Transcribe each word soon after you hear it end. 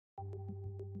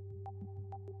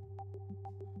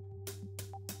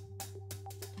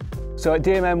So at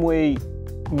DMM we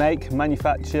make,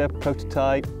 manufacture,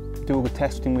 prototype, do all the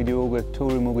testing, we do all the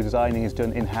touring, all the designing is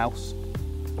done in-house.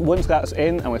 Once that's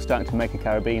in and we're starting to make a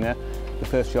carabiner, the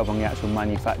first job on the actual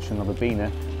manufacturing of a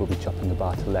biner will be chopping the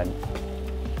bar to length.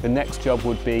 The next job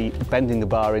would be bending the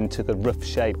bar into the rough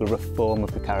shape, the rough form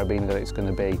of the carabiner that it's going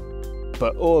to be.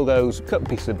 But all those cut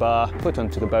pieces of bar, put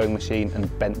onto the bowing machine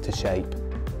and bent to shape.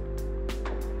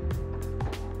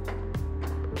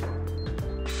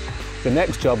 The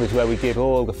next job is where we give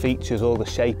all the features, all the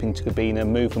shaping to the biner,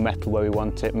 move the metal where we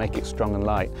want it, make it strong and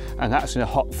light. And that's in a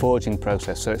hot forging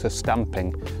process, so it's a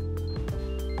stamping.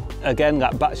 Again,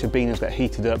 that batch of biners get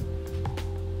heated up.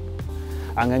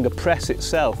 And then the press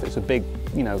itself, it's a big,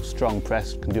 strong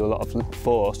press, can do a lot of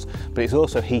force, but it's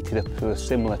also heated up to a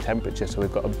similar temperature, so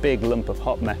we've got a big lump of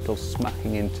hot metal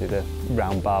smacking into the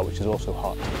round bar, which is also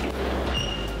hot.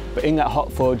 But in that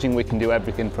hot forging, we can do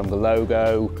everything from the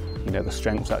logo, the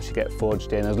strengths actually get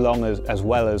forged in, as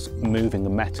well as moving the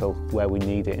metal where we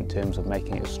need it in terms of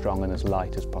making it as strong and as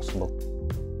light as possible.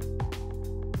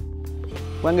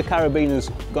 When the carabiner's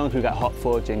gone through that hot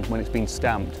forging, when it's been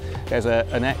stamped, there's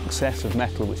an excess of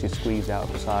metal which is squeezed out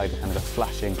of the side, kind of a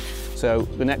flashing. So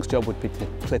the next job would be to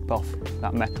clip off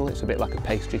that metal. It's a bit like a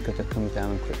pastry cutter comes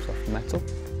down and clips off the metal.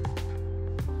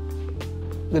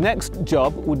 The next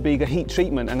job would be the heat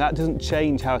treatment, and that doesn't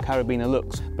change how a carabiner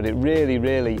looks, but it really,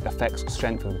 really affects the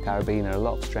strength of the carabiner. A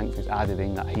lot of strength is added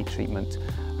in that heat treatment.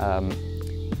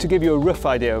 To give you a rough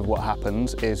idea of what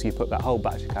happens is you put that whole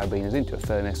batch of carabiners into a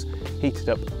furnace, heat it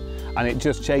up, and it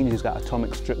just changes that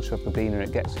atomic structure of the biner.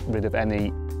 It gets rid of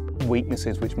any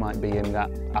weaknesses which might be in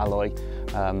that alloy.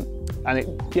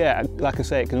 And like I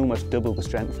say, it can almost double the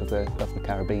strength of the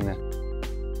carabiner.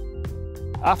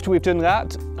 After we've done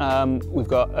that, we've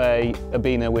got a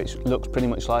biner which looks pretty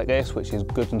much like this, which is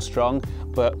good and strong,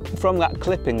 but from that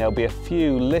clipping there'll be a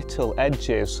few little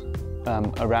edges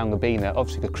around the biner.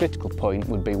 Obviously the critical point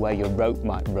would be where your rope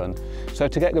might run. So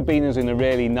to get the biners in a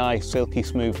really nice silky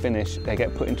smooth finish, they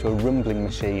get put into a rumbling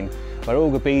machine where all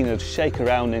the biners shake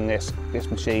around in this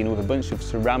machine with a bunch of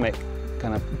ceramic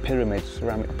kind of pyramids,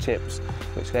 ceramic chips,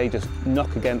 which they just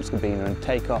knock against the biner and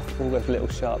take off all those little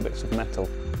sharp bits of metal.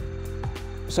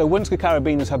 So once the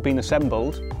carabiners have been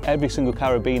assembled, every single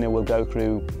carabiner will go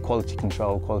through quality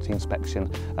control, quality inspection.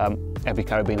 Every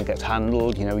carabiner gets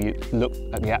handled, you look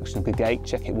at the action of the gate,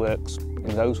 check it works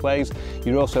in those ways.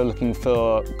 You're also looking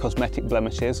for cosmetic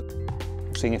blemishes,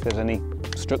 seeing if there's any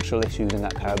structural issues in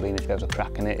that carabiner, if there's a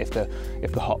crack in it, if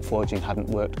the hot forging hadn't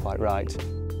worked quite right.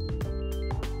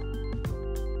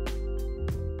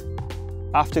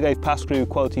 After they've passed through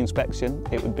quality inspection,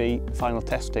 it would be final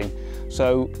testing.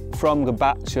 So from the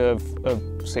batch of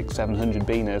 600-700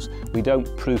 biners, we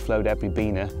don't proof load every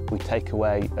biner. We take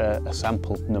away a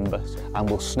sample number and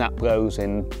we'll snap those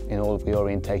in all of the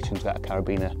orientations that a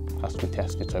carabiner has to be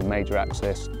tested. So major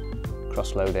axis,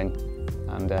 cross loading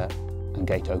and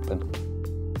gate open.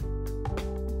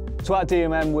 So at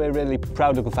DMM, we're really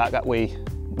proud of the fact that we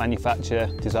manufacture,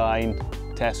 design,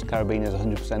 test carabiners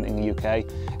 100% in the UK.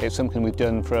 It's something we've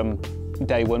done from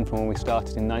day one, from when we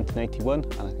started in 1981,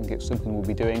 and I think it's something we'll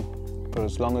be doing for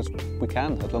as long as we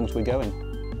can, as long as we're going.